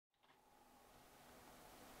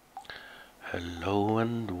Hello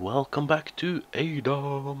and welcome back to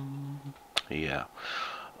ADOM. Yeah.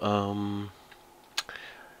 So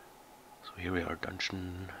here we are,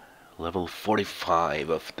 dungeon level 45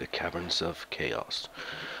 of the Caverns of Chaos.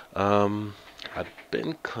 I've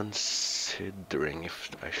been considering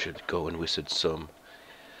if I should go and visit some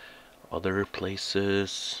other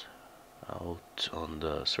places out on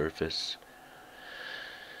the surface.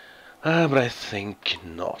 But I think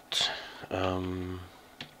not.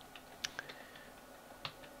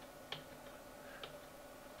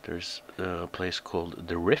 There's a place called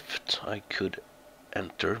The Rift I could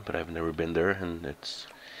enter, but I've never been there, and it's...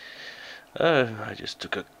 I just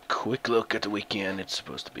took a quick look at the wiki, and it's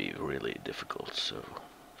supposed to be really difficult, so...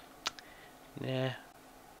 Nah.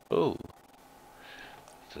 Oh.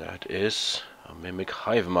 That is a Mimic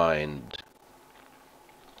Hive Mind.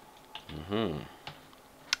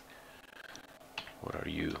 What are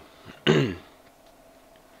you?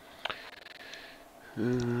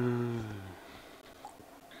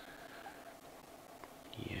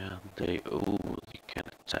 Yeah, they can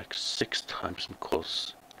attack 6 times and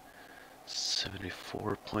cost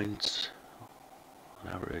 74 points on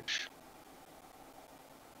average.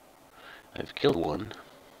 I've killed one.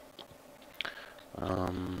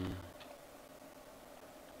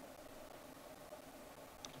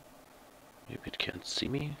 Maybe it can't see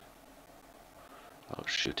me. I'll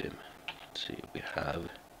shoot him. Let's see, we have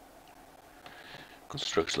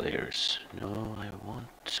Construct Slayers. No, I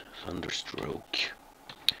want Thunderstroke.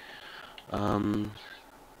 So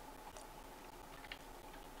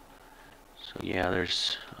yeah,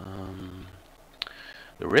 there's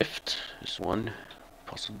the Rift is one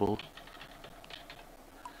possible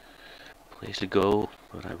place to go,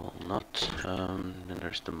 but I will not. Then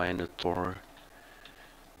there's the Minotaur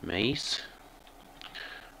Maze,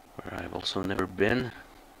 where I've also never been.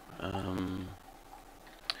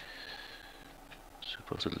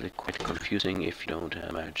 Supposedly quite confusing if you don't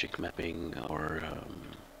have magic mapping or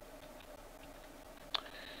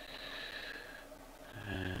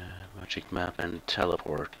magic map and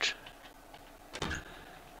teleport.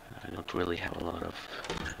 I don't really have a lot of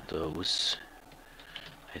those,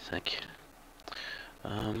 I think.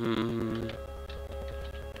 Oh,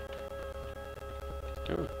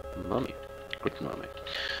 mummy. Quick mummy.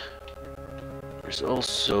 There's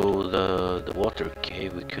also the water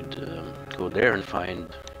cave. We could go there and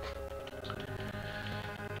find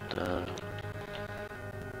the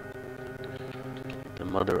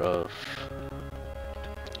mother of,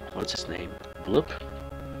 what's his name? Bloop?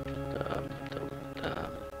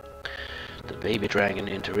 The baby dragon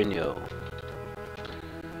in Torino.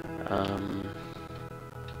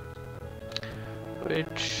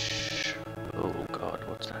 Which... oh god,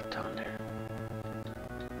 what's that down there?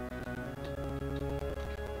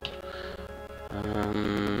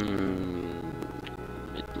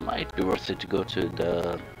 It might be worth it to go to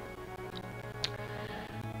the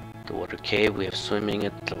water cave. We have swimming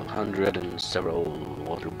at level 100 and several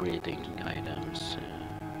water breathing items.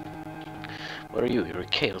 What are you? You're a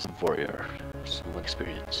chaos warrior. Somewhat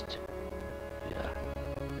experienced. Yeah.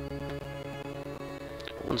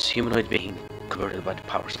 Once humanoid being converted by the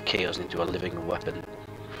powers of chaos into a living weapon.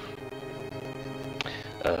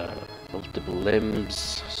 Multiple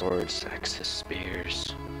limbs, swords, axes,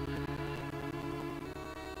 spears.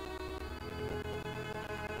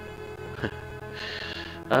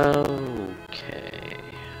 Okay.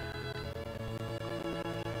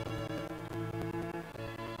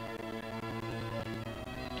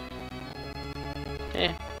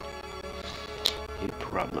 No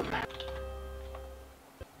problem.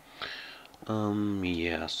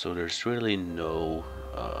 Yeah, so there's really no,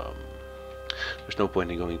 there's no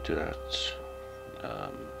point in going to that,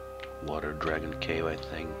 water dragon cave, I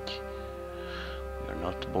think. We're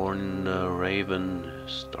not born in the Raven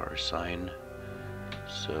star sign,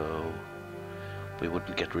 so we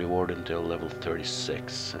wouldn't get rewarded until level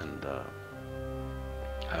 36, and,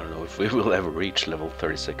 I don't know if we will ever reach level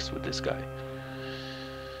 36 with this guy.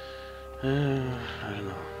 I don't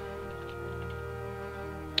know.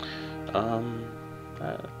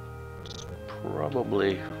 That's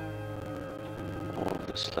probably all of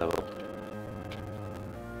this level.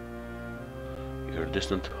 You're a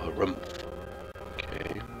distant harumph.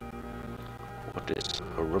 Okay. What is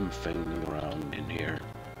harumphing around in here?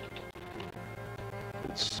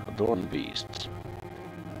 It's a dawn beast.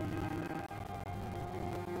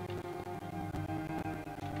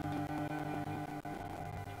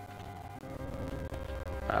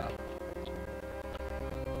 Ah.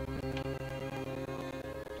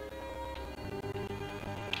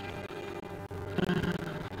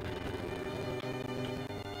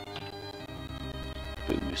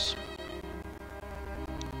 Booze.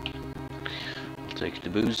 take the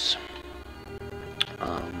booze.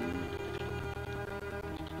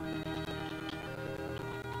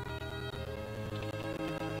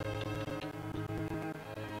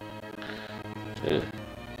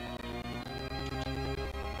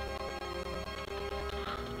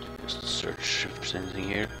 Just search if there's anything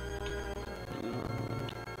here.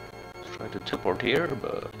 Let's try to teleport here,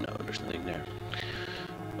 but no, there's nothing there.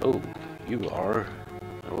 Oh, you are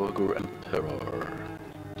Ogre Emperor.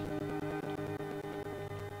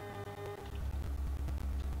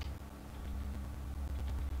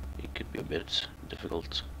 It could be a bit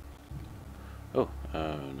difficult. Oh,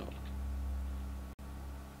 no.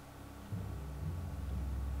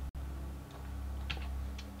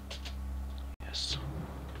 Yes.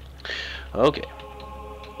 Okay,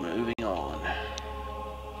 moving on.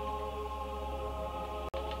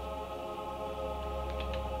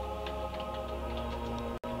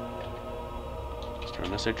 Is there a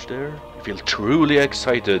message there? You feel truly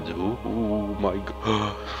excited. Ooh, my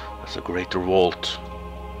god. That's a greater vault.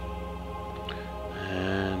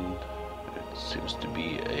 And it seems to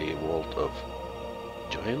be a vault of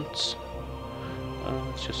giants.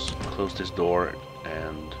 Let's just close this door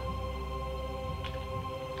and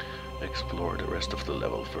explore the rest of the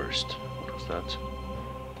level first. What was that?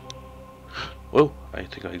 Whoa, I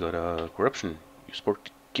think I got a corruption. You sport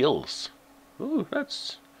gills. Ooh,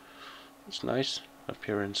 that's nice.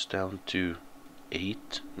 Appearance down to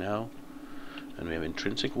 8 now. And we have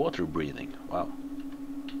intrinsic water breathing. Wow.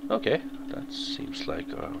 Okay, that seems like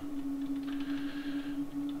a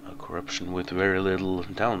corruption with very little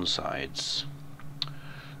downsides.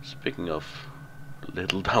 Speaking of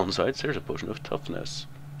little downsides, there's a potion of toughness.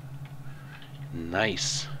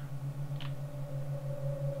 Nice.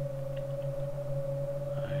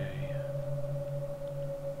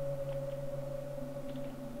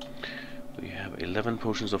 We have 11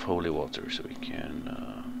 potions of holy water, so we can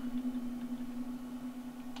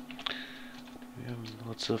we have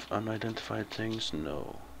lots of unidentified things.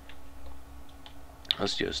 No,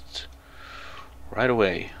 let's just right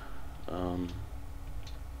away let me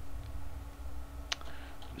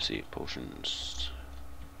see, potions.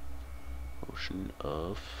 Potion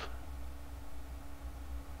of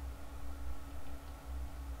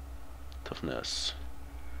toughness.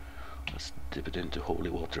 Let's dip it into holy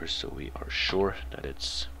water so we are sure that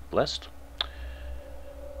it's blessed.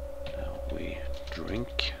 Now we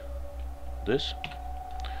drink this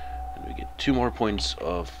and we get 2 more points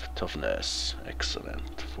of toughness.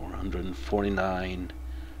 Excellent. 449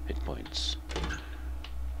 hit points.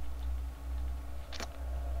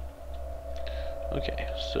 Okay,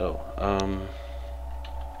 so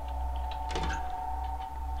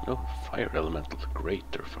oh, fire elemental,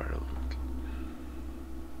 greater fire elemental.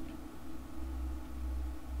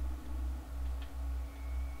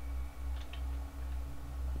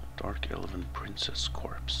 Dark Elven Princess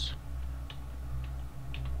Corpse.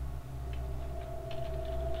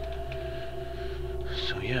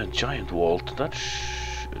 So yeah, giant vault, that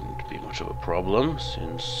shouldn't be much of a problem,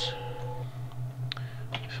 since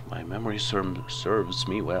if my memory serves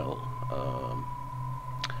me well,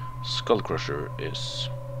 Skullcrusher is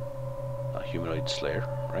a humanoid slayer,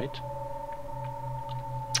 right?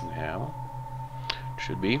 Yeah,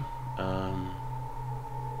 should be.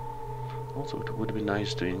 Also, it would be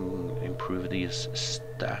nice to improve these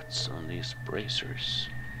stats on these bracers.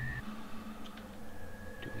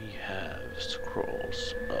 Do we have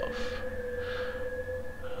scrolls of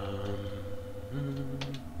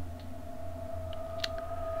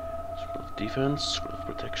scroll of defense, scroll of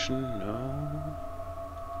protection? No.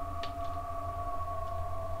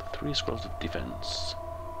 3 scrolls of defense.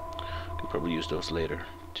 Can probably use those later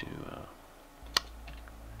to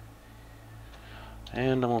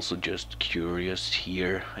and I'm also just curious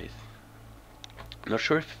here. I'm not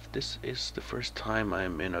sure if this is the first time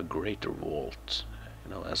I'm in a greater vault,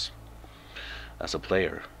 you know, as a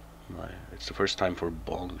player. It's the first time for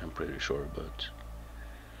Bong, I'm pretty sure, but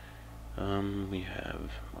we have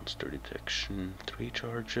monster detection, 3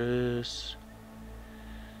 charges,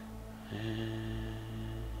 and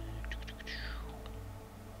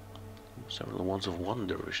several wands of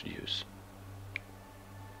wonder we should use.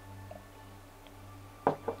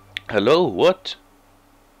 Hello, what?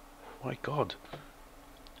 Oh my god.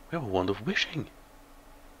 We have a wand of wishing.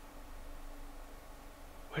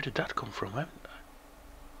 Where did that come from?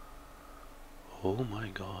 Oh my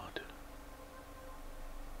god.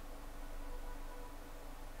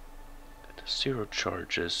 It has 0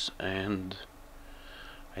 charges, and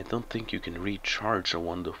I don't think you can recharge a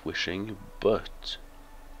wand of wishing, but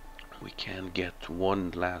we can get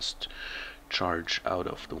 1 last charge out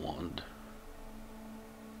of the wand.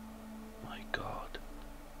 God.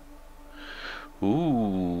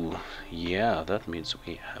 Ooh, yeah, that means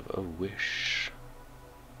we have a wish.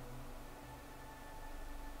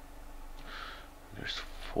 There's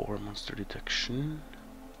 4 monster detection.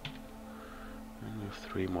 And we have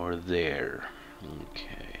 3 more there.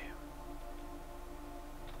 Okay.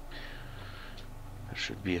 That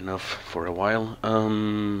should be enough for a while.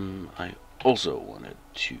 I also wanted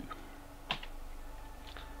to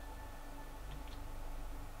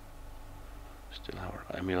still have our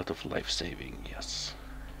amulet of life saving, yes.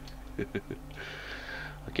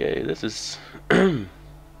 Okay, this is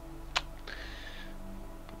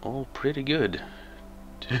all pretty good,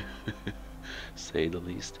 to say the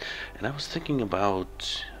least. And I was thinking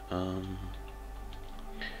about, do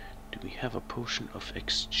we have a potion of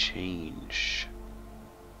exchange?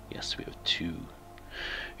 Yes, we have 2.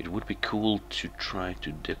 It would be cool to try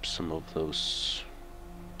to dip some of those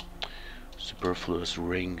superfluous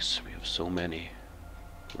rings. We have so many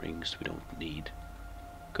rings we don't need.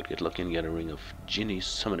 Could get lucky and get a ring of Ginny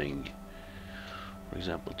summoning. For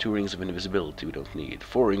example, 2 rings of invisibility we don't need.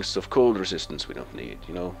 4 rings of cold resistance we don't need,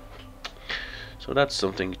 you know. So that's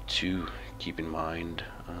something to keep in mind.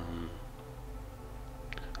 I'm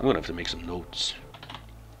gonna have to make some notes.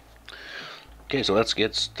 Okay, so let's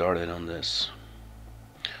get started on this.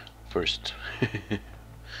 First,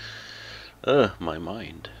 my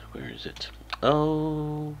mind. Where is it?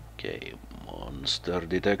 Okay, monster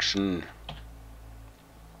detection.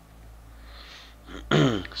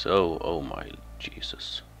 So, oh my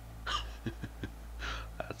Jesus.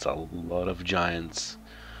 That's a lot of giants.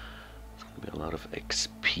 It's gonna be a lot of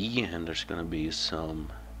XP, and there's gonna be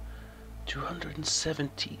some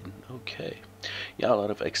 217. Okay, yeah, a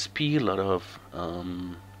lot of XP, a lot of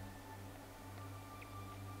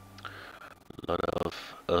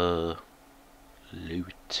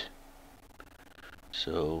loot.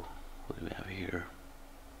 So, what do we have here?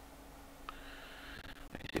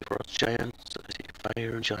 I see frost giants, I see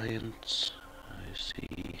fire giants, I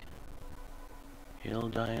see hill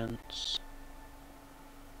giants,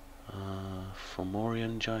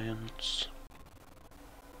 Fomorian giants.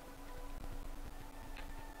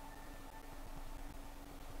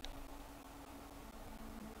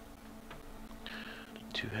 The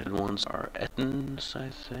 2-headed ones are Ettins, I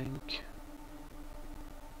think.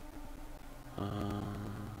 I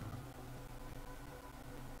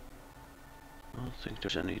don't think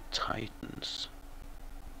there's any titans.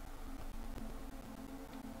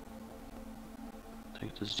 I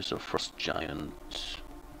think this is just a frost giant,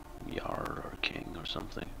 Jarl or king or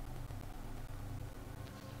something.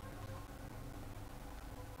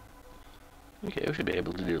 Okay, we should be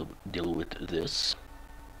able to deal with this,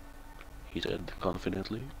 he said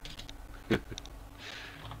confidently.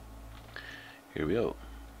 Here we go.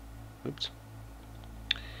 Oops.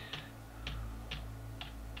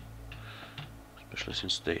 Especially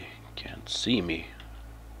since they can't see me.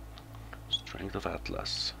 Strength of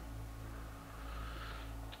Atlas.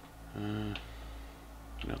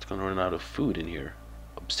 Not gonna run out of food in here.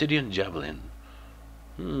 Obsidian javelin.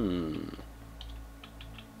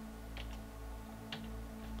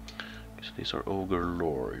 Guess these are ogre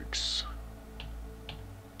lords.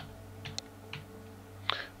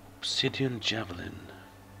 Obsidian javelin.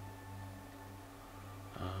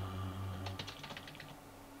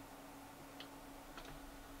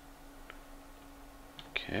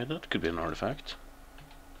 Okay, that could be an artifact.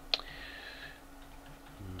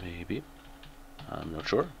 Maybe. I'm not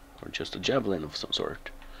sure. Or just a javelin of some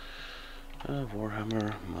sort.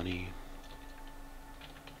 Warhammer, money.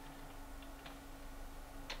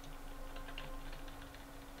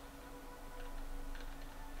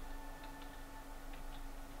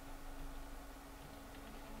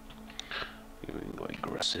 We can go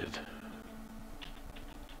aggressive.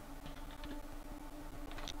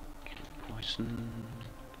 Poison.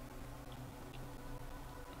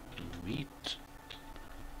 Meat.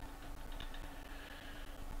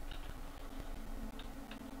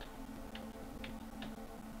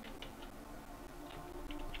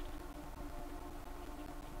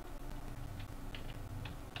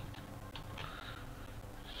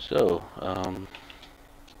 So,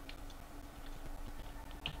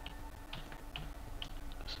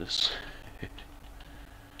 is this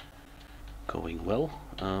going well?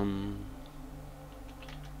 Not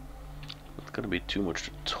gonna be too much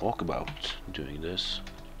to talk about doing this.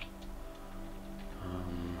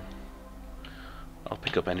 I'll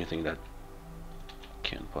pick up anything that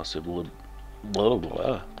can possibly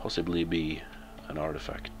be an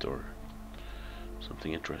artifact or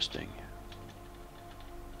something interesting.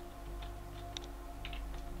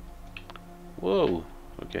 Whoa.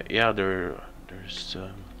 Okay. Yeah, there's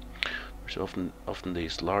There's often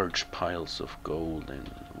these large piles of gold in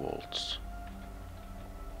vaults.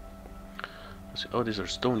 Let's see. Oh, these are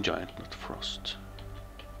stone giant, not frost.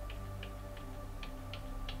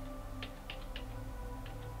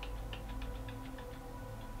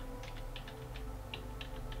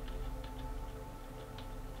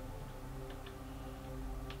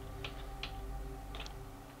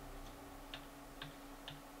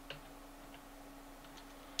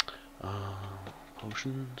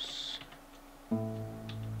 Potions.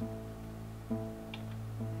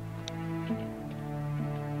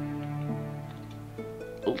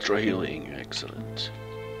 Ultra healing, excellent.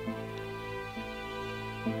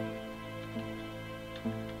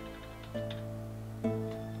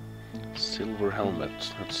 Silver helmet,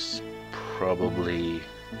 that's probably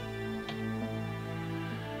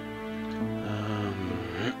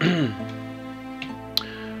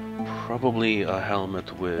probably a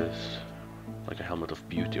helmet with like a helmet of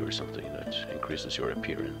beauty or something that increases your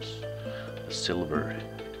appearance. The silver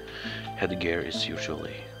headgear is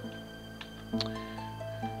usually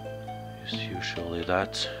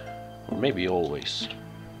that, or maybe always.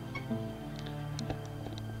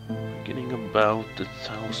 Getting about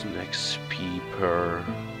 1000 XP per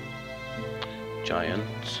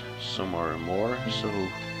giant, some are more, so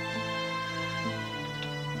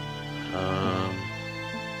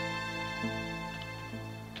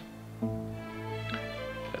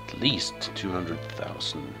at least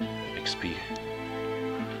 200,000 XP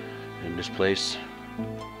in this place.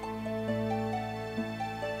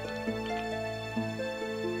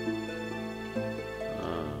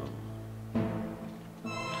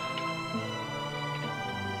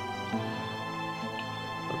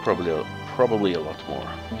 Probably a lot more.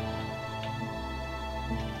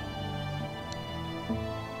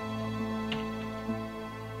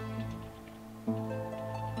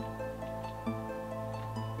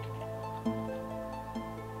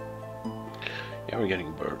 Yeah, we're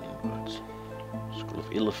getting burdened, but School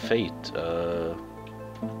of Ill Fate, that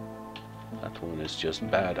one is just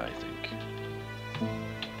bad, I think.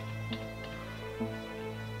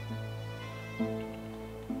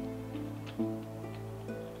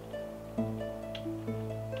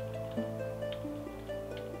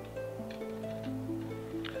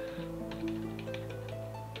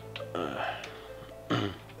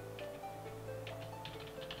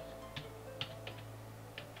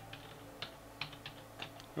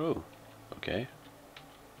 Oh, okay.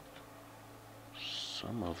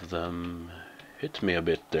 Some of them hit me a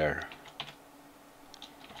bit there.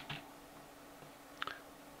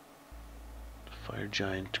 The fire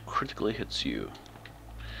giant critically hits you.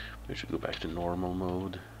 We should go back to normal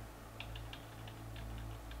mode.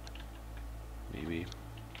 Maybe.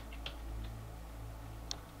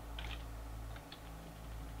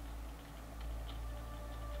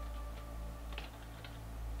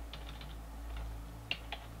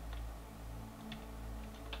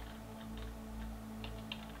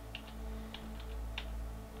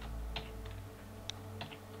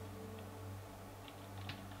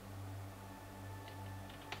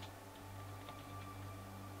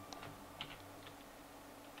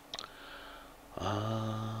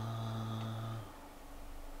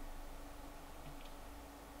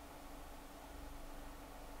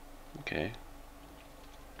 Okay.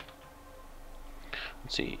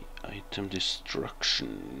 Let's see. Item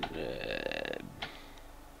destruction.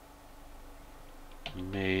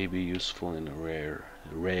 May be useful in a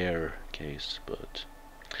rare case, but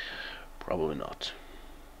probably not.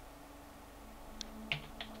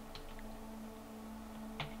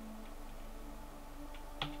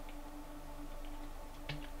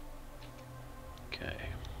 Okay.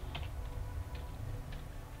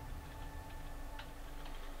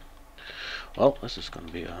 Well, this is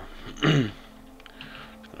gonna be a it's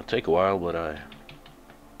gonna take a while, but I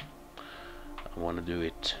want to do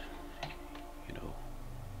it, you know,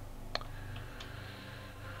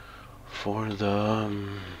 for the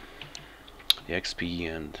XP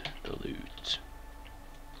and the loot.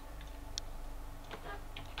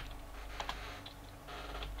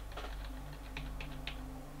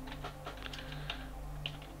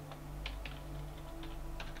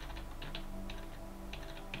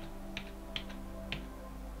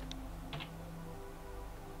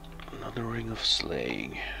 Another ring of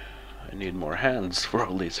slaying. I need more hands for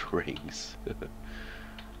all these rings. It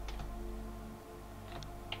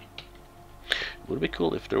would be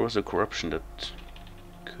cool if there was a corruption that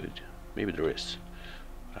could... Maybe there is.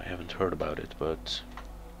 I haven't heard about it, but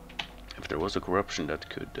if there was a corruption that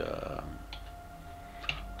could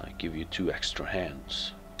like give you 2 extra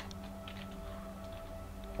hands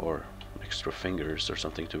or extra fingers or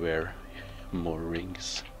something to wear more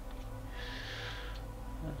rings.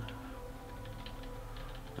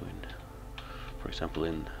 For example,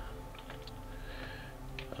 in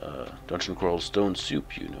Dungeon Crawl Stone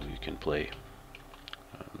Soup, you know, you can play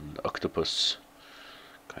an octopus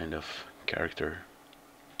kind of character,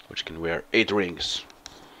 which can wear 8 rings.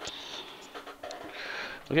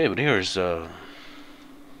 Okay, but here's a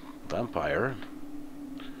vampire.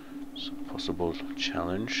 It's a possible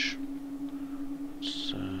challenge.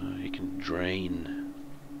 So he can drain.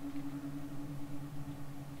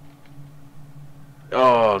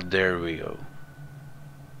 Oh, there we go.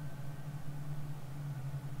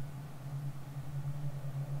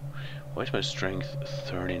 Why is my strength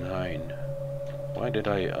 39? Why did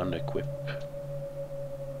I unequip?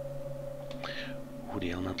 Oh,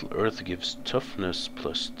 the elemental earth gives toughness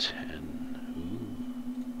plus 10. Ooh.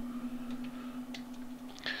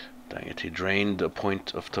 Dang it, he drained a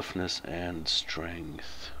point of toughness and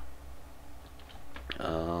strength.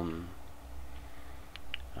 How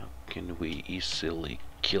can we easily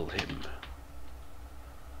kill him?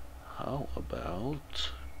 How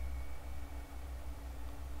about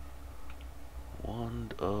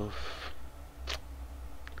Wand of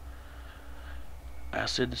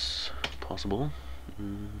Acids? Possible.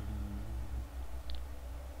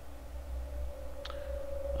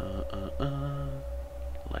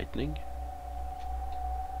 Lightning.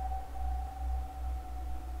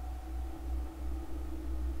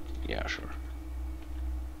 Yeah, sure.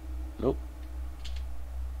 Nope.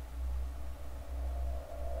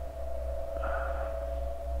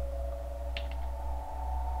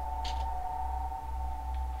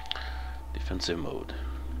 Defensive mode.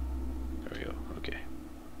 There we go. Okay.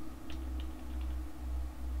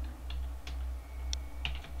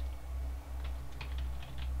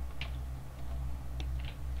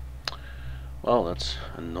 Well, that's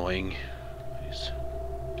annoying. These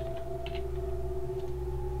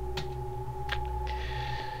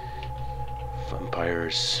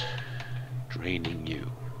vampires draining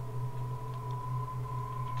you.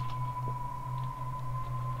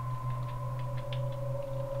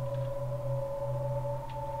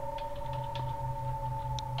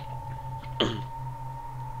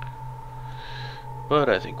 But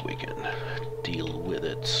I think we can deal with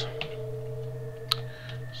it.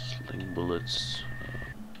 Sling bullets.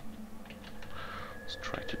 Let's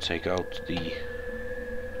try to take out the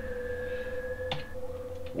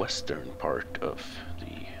western part of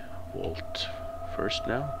the vault first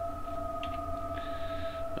now.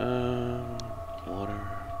 Water.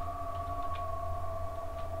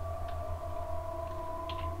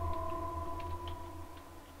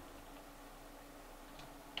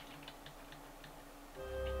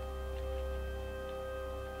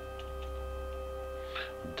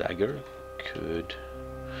 Dagger could.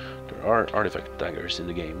 There are artifact daggers in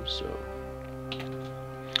the game, so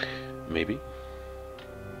maybe.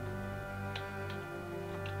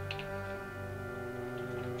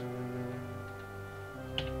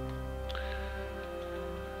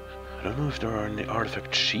 I don't know if there are any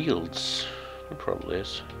artifact shields. There probably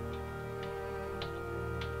is.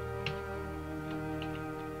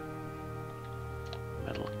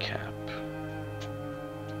 Metal cap.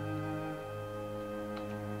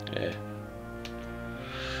 Yeah.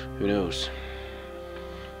 Who knows?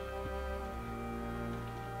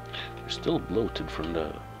 We're still bloated from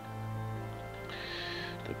the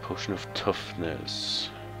potion of toughness.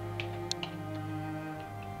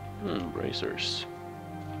 Bracers.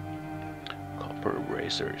 Copper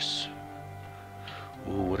bracers.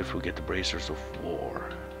 Ooh, what if we get the bracers of war?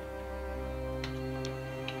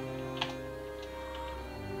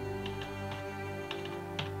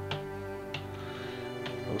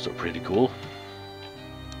 Those are pretty cool.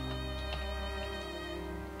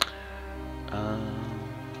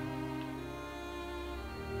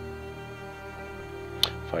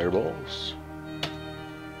 Fireballs.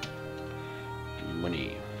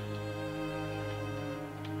 Money.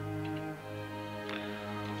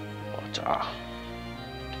 Water.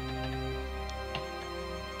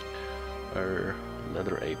 Our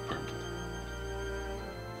leather apron.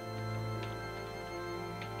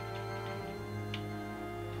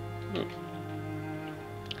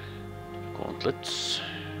 Gauntlets.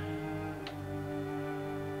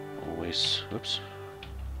 Always. Oops.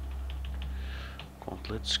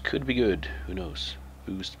 Gauntlets could be good. Who knows?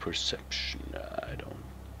 Boost perception. I don't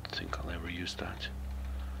think I'll ever use that.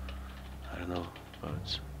 I don't know,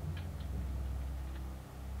 but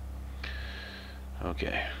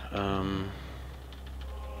okay.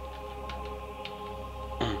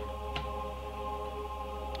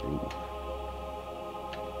 Ooh.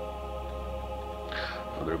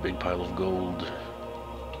 Another big pile of gold.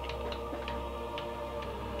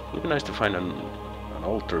 It would be nice to find an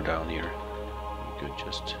altar down here. We could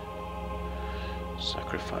just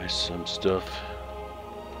Sacrifice some stuff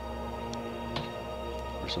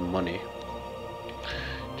for some money,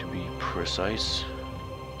 to be precise.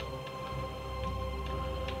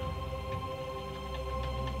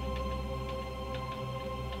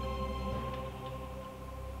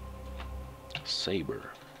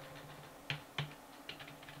 Saber.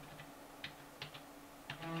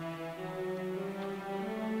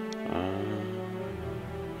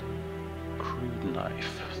 Crude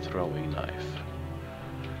knife, throwing knife.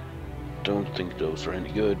 Don't think those are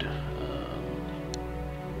any good.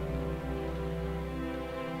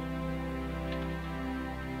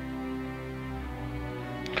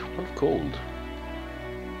 What of cold?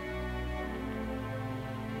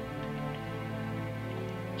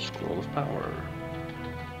 Scroll of power.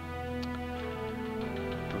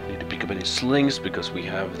 Don't need to pick up any slings because we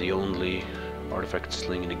have the only artifact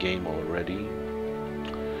sling in the game already.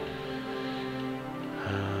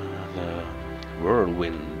 The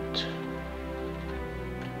whirlwind.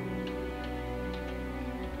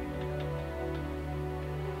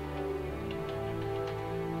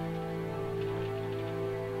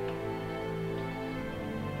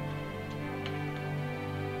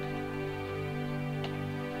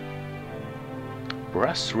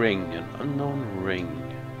 Brass ring, an unknown ring.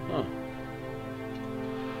 Huh.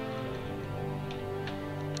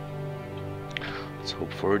 Let's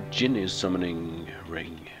hope for a Ginny summoning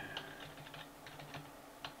ring.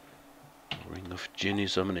 Ring of Ginny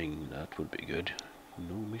summoning, that would be good.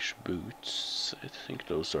 Gnomish boots, I think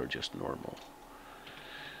those are just normal.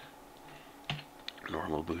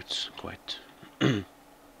 Normal boots, quite.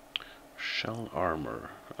 Shell armor.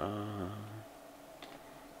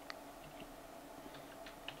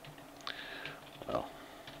 Well,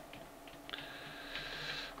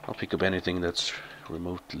 I'll pick up anything that's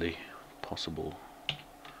remotely possible.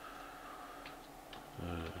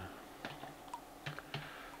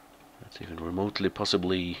 That's even remotely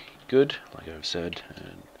possibly good, like I've said,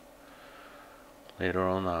 and later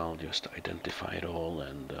on I'll just identify it all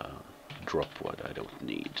and drop what I don't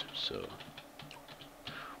need. So,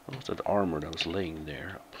 what was that armor that was laying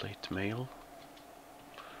there? A plate mail?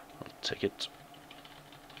 I'll take it.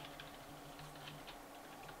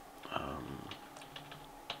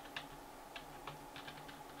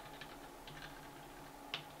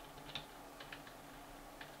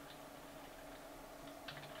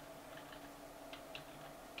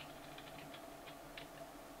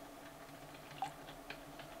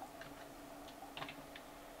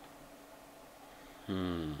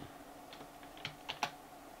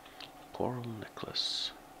 Coral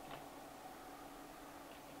necklace.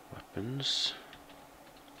 Weapons.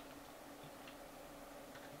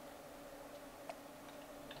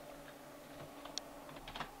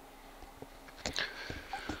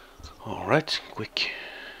 Alright, quick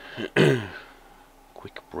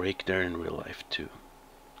break there in real life to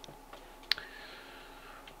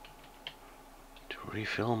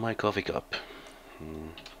refill my coffee cup.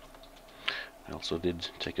 I also did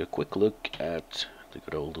take a quick look at the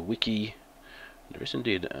good old wiki. There is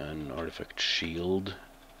indeed an artifact shield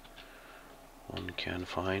one can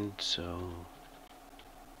find, so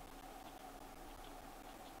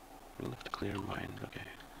we'll have to clear mind. Okay.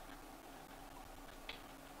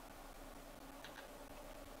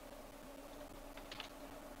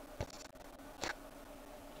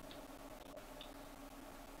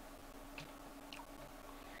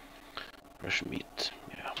 Fresh meat,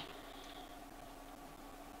 yeah.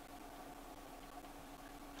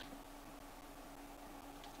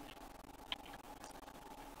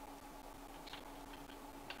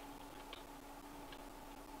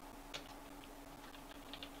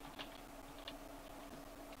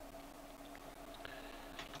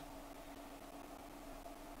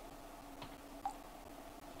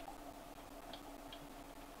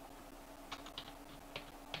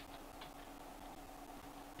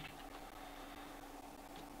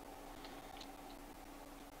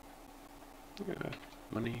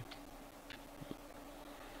 Money.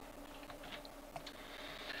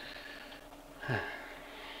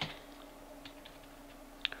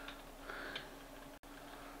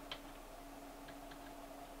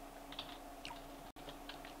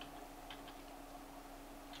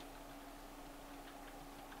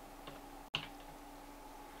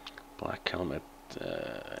 Black helmet,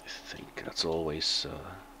 I think that's always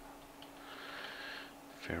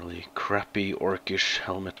fairly crappy orcish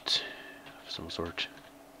helmet of some sort.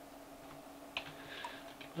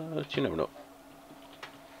 But you never know.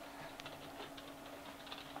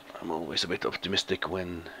 I'm always a bit optimistic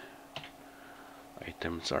when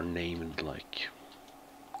items are named like,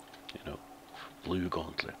 you know, blue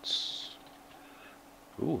gauntlets.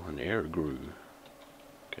 Ooh, an air grew.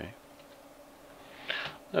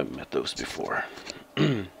 I've met those before.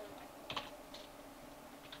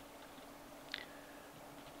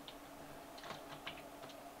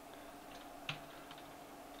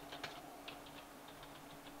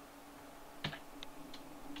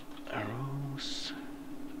 Arrows.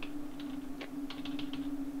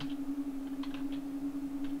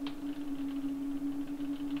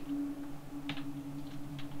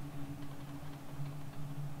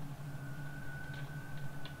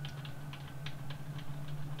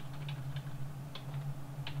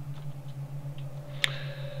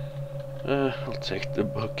 I'll take the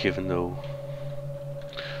book, even though,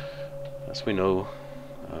 as we know,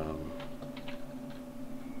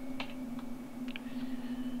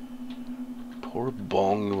 poor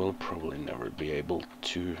Bong will probably never be able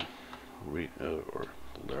to or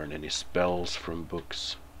learn any spells from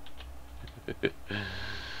books.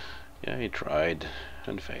 Yeah, he tried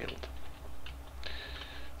and failed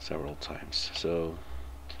several times, so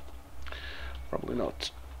probably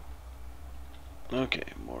not. Okay,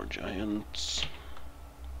 more giants.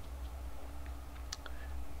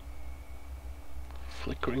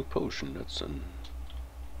 Flickering potion, that's an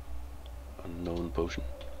unknown potion.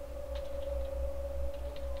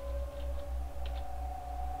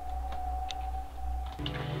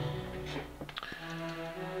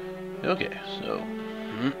 Okay, so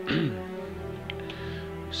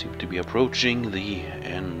we seem to be approaching the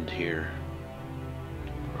end here.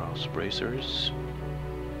 Browse bracers.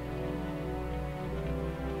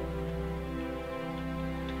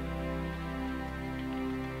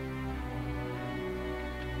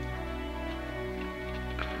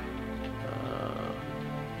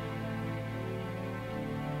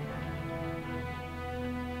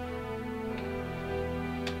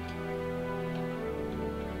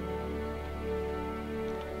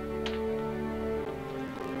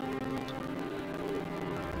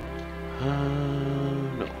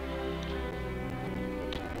 No.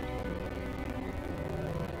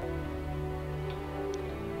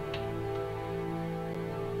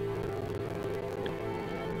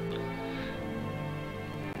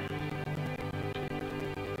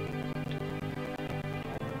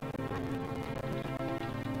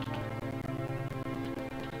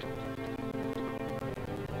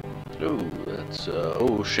 Oh, that's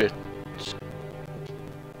oh shit.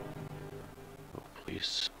 Oh,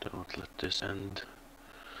 please don't let this end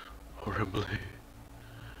horribly.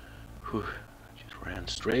 Whew. Just ran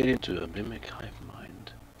straight into a mimic hive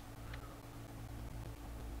mind.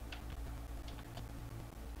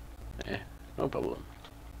 No problem.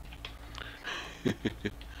 Yeah,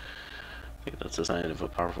 that's a sign of a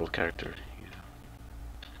powerful character, you know.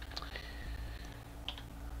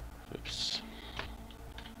 Oops.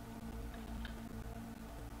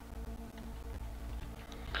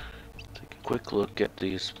 Take a quick look at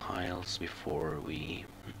these piles before we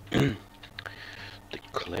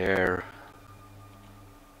declare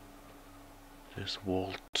this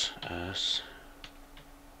vault as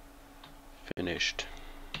finished.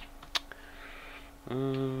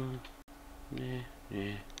 Yeah.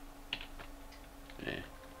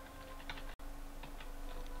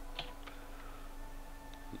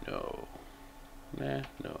 No.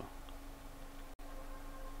 No.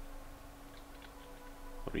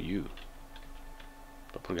 What are you?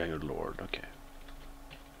 Doppelganger Lord, okay.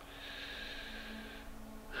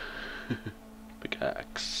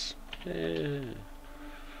 Pickaxe. Yeah.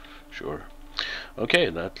 Sure. Okay,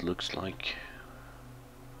 that looks like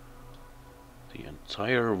the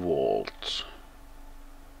entire vault.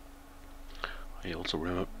 I also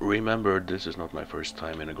remembered this is not my first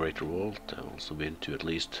time in a greater vault. I've also been to at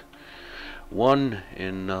least one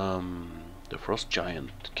in the Frost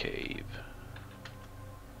Giant cave.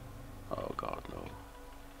 Oh god, no.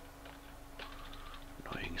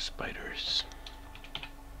 Annoying spiders.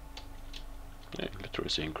 Yeah,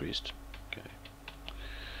 literacy increased. Okay.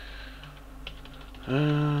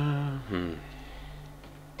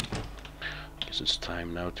 Guess it's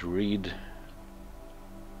time now to read.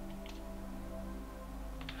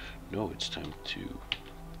 No, it's time to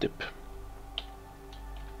dip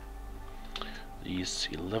these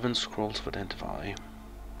 11 scrolls of Identify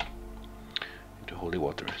into holy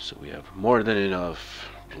water. So we have more than enough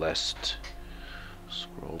blessed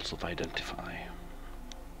scrolls of Identify.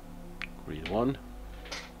 Read one.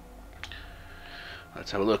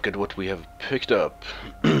 Let's have a look at what we have picked up.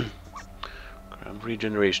 Grand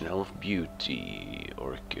Regeneration, Elf Beauty,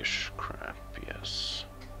 Orcish crap, yes.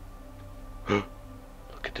 Look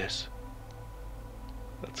at this.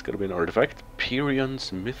 That's gonna be an artifact.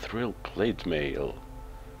 Perion's Mithril Plate Mail.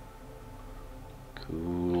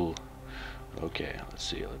 Cool. Okay, let's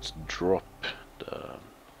see. Let's drop the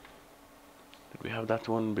Did we have that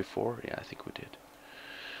one before? Yeah, I think we did.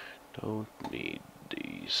 Don't need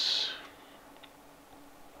these.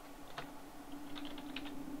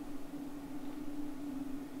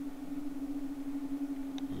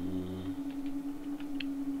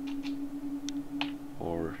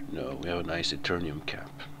 Or no, we have a nice Eternium cap.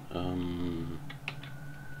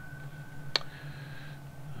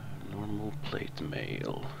 Normal plate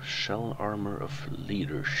mail. Shell armor of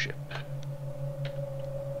leadership.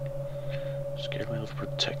 Scale mail of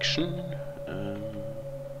protection.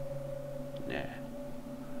 Nah.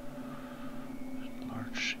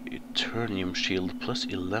 Large Eternium shield plus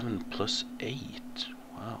 11 plus 8.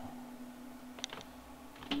 Wow.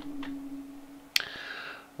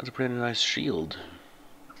 That's a pretty nice shield.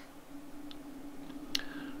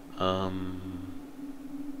 Don't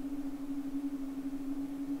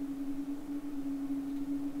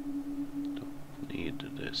need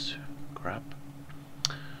this crap.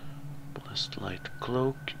 Blessed light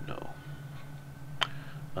cloak, no.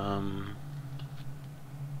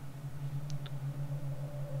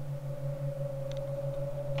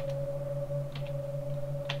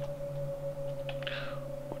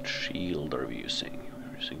 What shield are we using?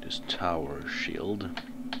 We're using this tower shield.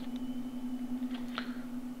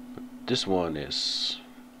 This one is,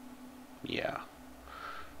 yeah,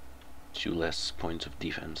 2 less points of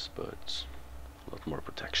defense, but a lot more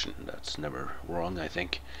protection. That's never wrong, I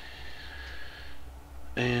think.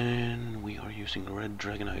 And we are using red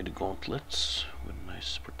dragonite gauntlets with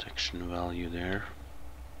nice protection value there.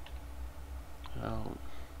 Well,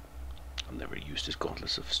 I'll never use these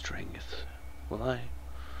gauntlets of strength, will I?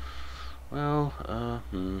 Well,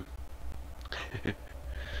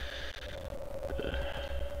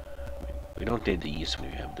 we don't need these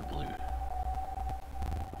when we have the blue.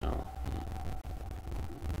 No.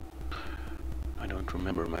 I don't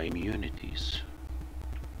remember my immunities.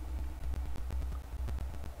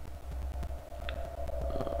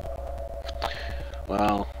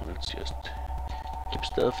 Well, let's just keep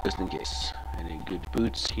stuff just in case. Any good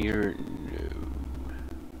boots here? No.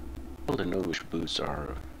 Well, the Novish boots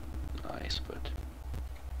are nice, but...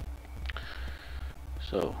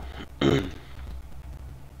 So...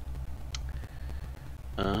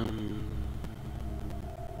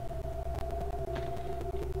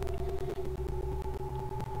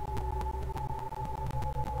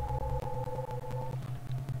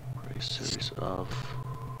 Series of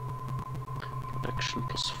protection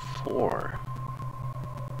plus 4.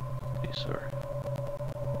 These are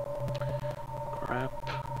crap.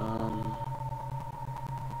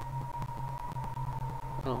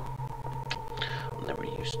 Oh, I'll never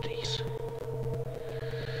use these.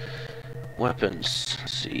 Weapons.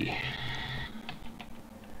 Let's see.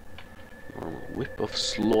 Whip of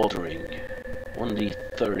slaughtering.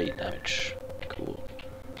 1d30 damage. Cool.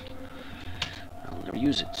 I'll never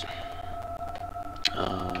use it.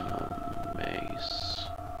 Mace.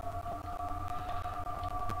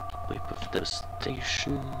 Whip of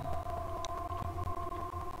devastation.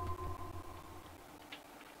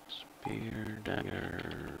 Spear,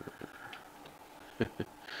 dagger.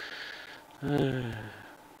 No.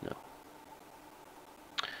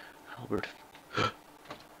 Albert.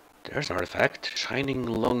 There's an artifact. Shining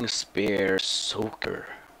long spear soaker.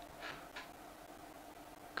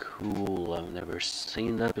 Cool, I've never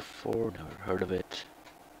seen that before, never heard of it.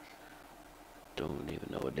 Don't even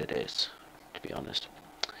know what it is, to be honest.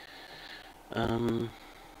 No.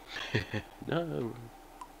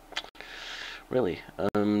 Really,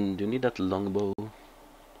 do you need that longbow?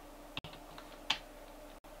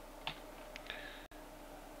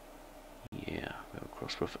 Yeah, we have a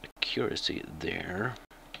crossbow of accuracy there.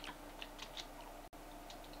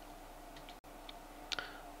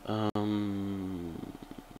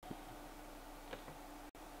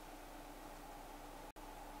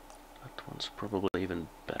 That one's probably even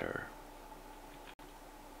better.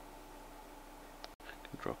 I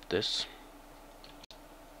can drop this.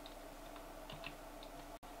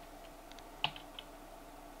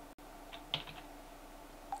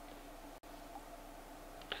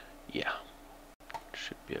 Yeah,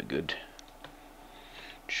 should be a good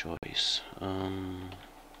choice.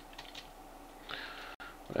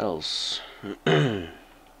 What else?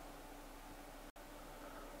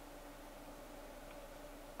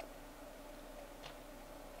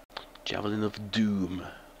 Javelin of Doom.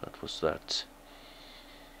 That was that.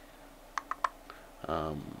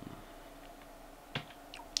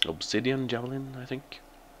 Obsidian javelin, I think.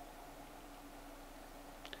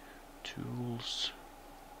 Tools.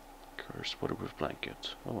 Curse waterproof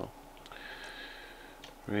blanket. Oh well.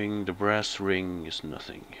 Ring. The brass ring is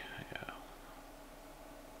nothing. Yeah.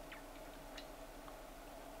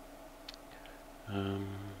 Another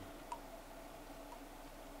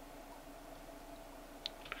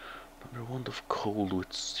wand of cold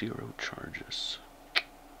with 0 charges.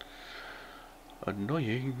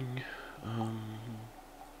 Annoying.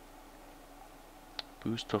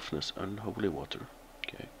 Boost toughness, unholy water.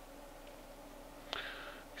 Okay.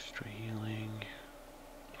 Extra healing.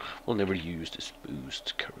 We'll never use this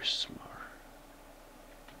boost. Charisma.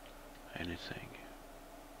 Anything.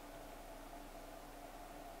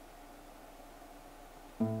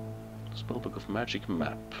 Spellbook of Magic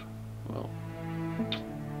Map. Well,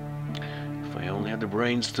 if I only had the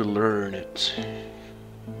brains to learn it.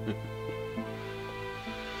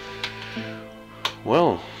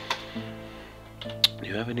 Well, do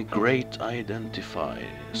you have any great identify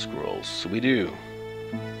scrolls? We do.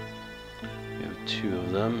 We have 2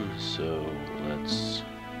 of them, so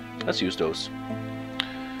let's use those.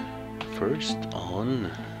 First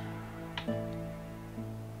on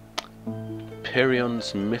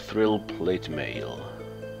Perion's Mithril Plate Mail.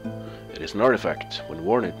 It is an artifact. When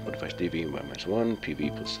worn, it modifies DV by -1,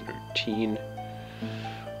 PV plus 13,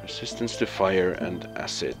 resistance to fire and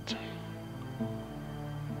acid.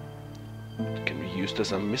 Can be used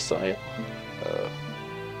as a missile.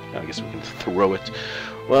 I guess we can throw it.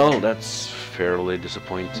 Well, that's fairly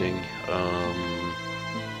disappointing.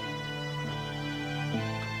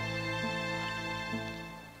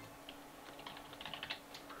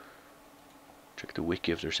 Check the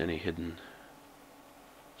wiki if there's any hidden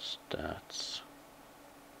stats.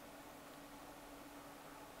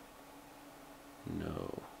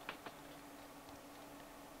 No.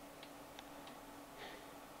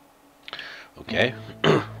 Okay.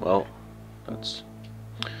 Well, that's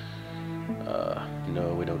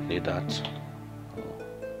no, we don't need that.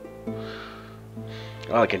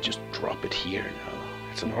 Well, I can just drop it here now.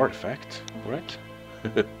 It's an artifact, right?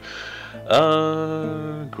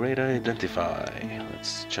 Great identify.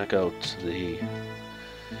 Let's check out the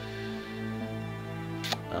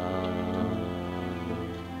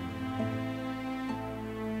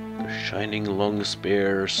Shining Long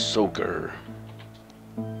Spear Soaker.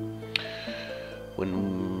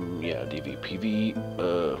 When, yeah, DVPV,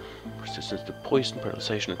 resistance to poison,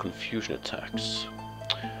 paralyzation, and confusion attacks.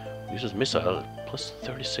 Uses missile, plus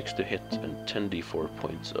 36 to hit, and 10d4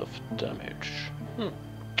 points of damage.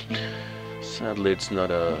 Sadly, it's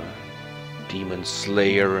not a demon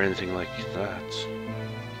slayer or anything like that.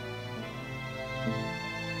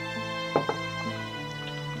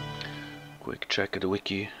 Quick check at the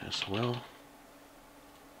wiki as well.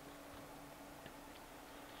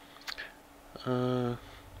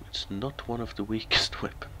 It's not one of the weakest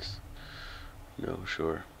weapons. No,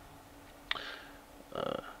 sure.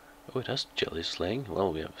 Oh, it has jelly slaying.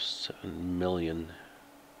 Well, we have 7 million.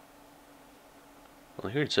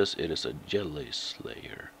 Well, here it says it is a jelly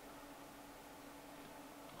slayer.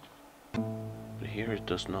 But here it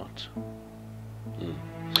does not.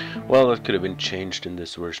 Well, that could have been changed in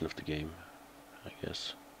this version of the game, I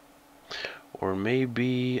guess. Or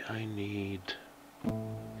maybe I need...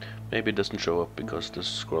 Maybe it doesn't show up because the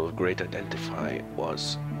Scroll of Great Identify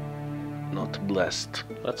was not blessed.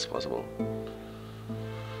 That's possible.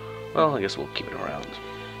 Well, I guess we'll keep it around.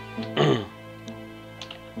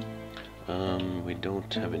 We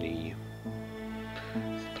don't have any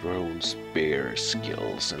thrown spear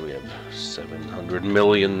skills, and we have 700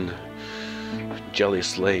 million jelly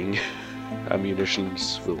slaying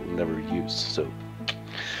ammunitions we'll never use, so...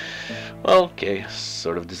 Well, okay,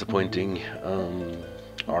 sort of disappointing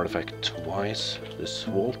artifact-wise, this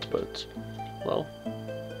vault, but, well,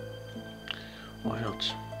 why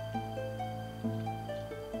not?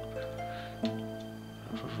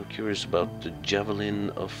 I'm curious about the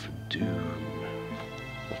Javelin of Doom.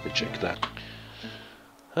 Let me check that.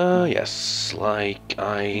 Yes, like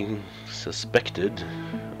I suspected,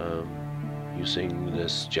 using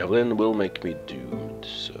this Javelin will make me doomed,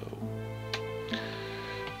 so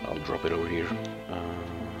I'll drop it over here.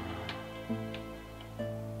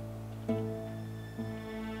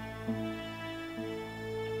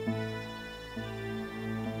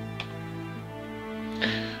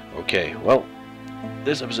 Okay, well,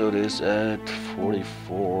 this episode is at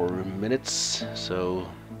 44 minutes, so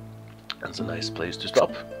that's a nice place to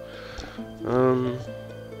stop.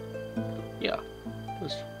 Yeah,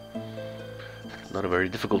 it's not a very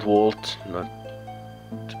difficult vault, not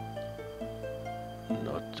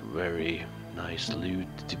very nice loot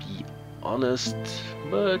to be honest,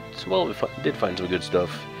 but well, we did find some good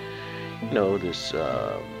stuff. You know, this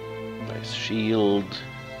nice shield,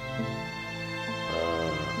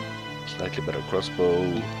 slightly better crossbow,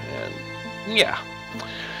 and yeah,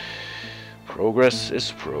 progress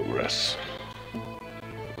is progress.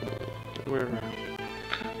 We're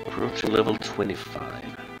Approaching level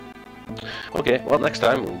 25. Okay, well, next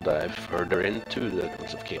time we'll dive further into the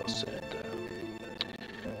Course of Chaos, and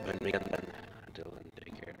when we can then